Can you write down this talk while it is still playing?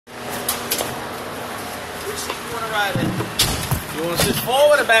Which seat you want to ride in? You want to sit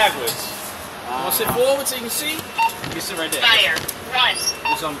forward or backwards? You want to sit forward so you can see? You can sit right there. Fire. Run.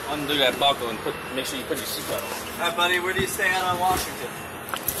 Just undo that buckle and make sure you put your seatbelt on. All right, buddy, where do you stay out on Washington?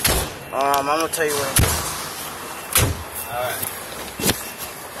 I'm gonna tell you where. All right.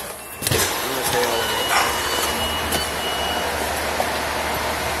 I'm gonna stay over there.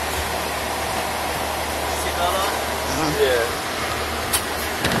 Seatbelt on? Yeah.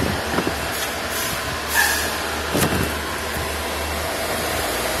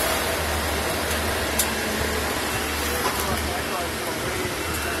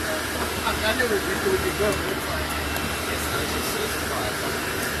 I knew it would be good.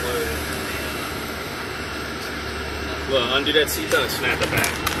 Well, undo that seatbelt and snap it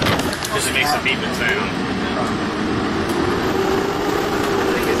back. Just to make some beeping sound. I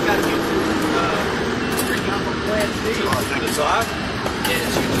think it's got to be pretty on the plan C. The top? Yeah,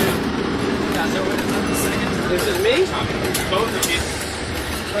 it's you too. You guys over the second. This is me? Both of you.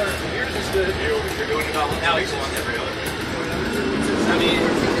 Yours is good. You're doing it all. Now he's on every other. I mean, The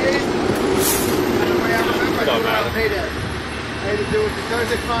way I remember, Don't it was matter. around payday. I had to do it the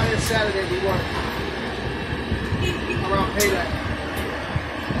Thursday, Friday, and Saturday we worked. Around payday.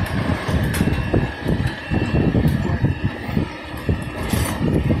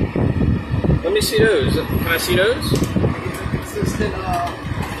 let me see those. Can I see those? Consistent,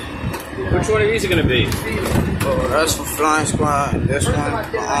 Which one of these are going to be? Oh, that's for Flying Squad. This First one time I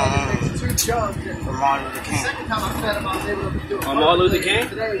did it, I had to mix 2 jugs. And for Martin Luther the King. second time I fed him, I was able to do it. On Martin Luther King?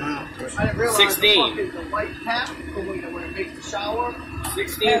 Today, I didn't realize 16. the white cap for when it makes the shower.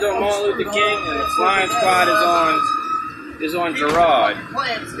 16's on Martin Luther King, and the Flying Squad is on Gerard.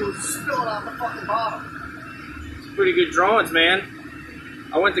 Plants, it was spilling out the fucking bottom. It's pretty good drawings, man.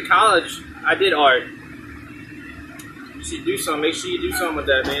 I went to college. I did art. You should do something. Make sure you do something with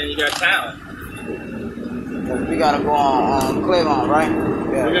that, man. You got talent. We gotta go on Claiborne, right?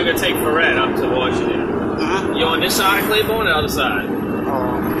 Yeah. We're gonna go take Ferret up to Washington. Uh-huh. You on this side of Claiborne or the other side?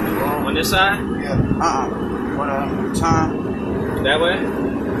 Well, On this side? yeah. What time? That way?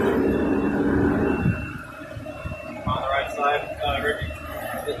 On the right side, Ricky.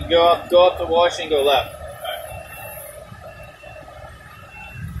 You go up to Washington, go left.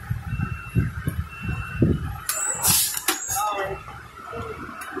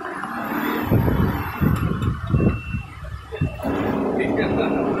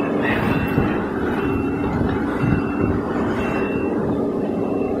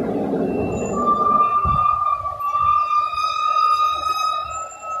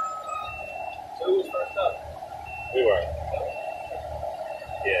 So who was first up? We were.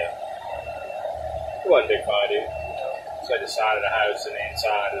 Yeah. It wasn't a big fire, dude. It's like the side of the house and the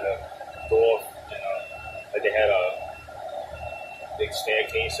inside of the door, like they had a big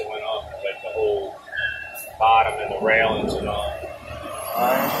staircase that went up, like the whole bottom and the railings and all.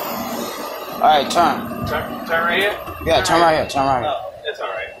 Alright, turn. Turn right here? Yeah, turn right here. Turn right here. Oh, that's all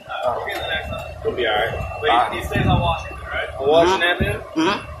right. We'll get the next one. We'll be alright. Wait, he stays on Washington, right? On Washington Avenue?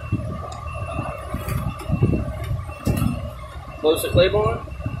 Mm-hmm. Close to Claiborne?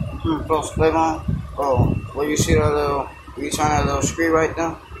 Close to Claiborne. Oh, where you see that little? Where you turn that little street right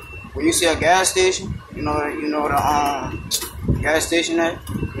there? Where you see a gas station? You know the gas station there?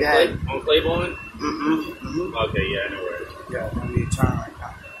 Yeah. On Claiborne? Mm-hmm. Okay, yeah, I know where it is. Yeah, then we turn right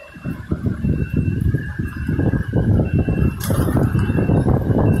now.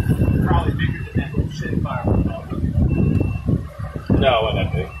 Probably bigger than that little shit fire. No,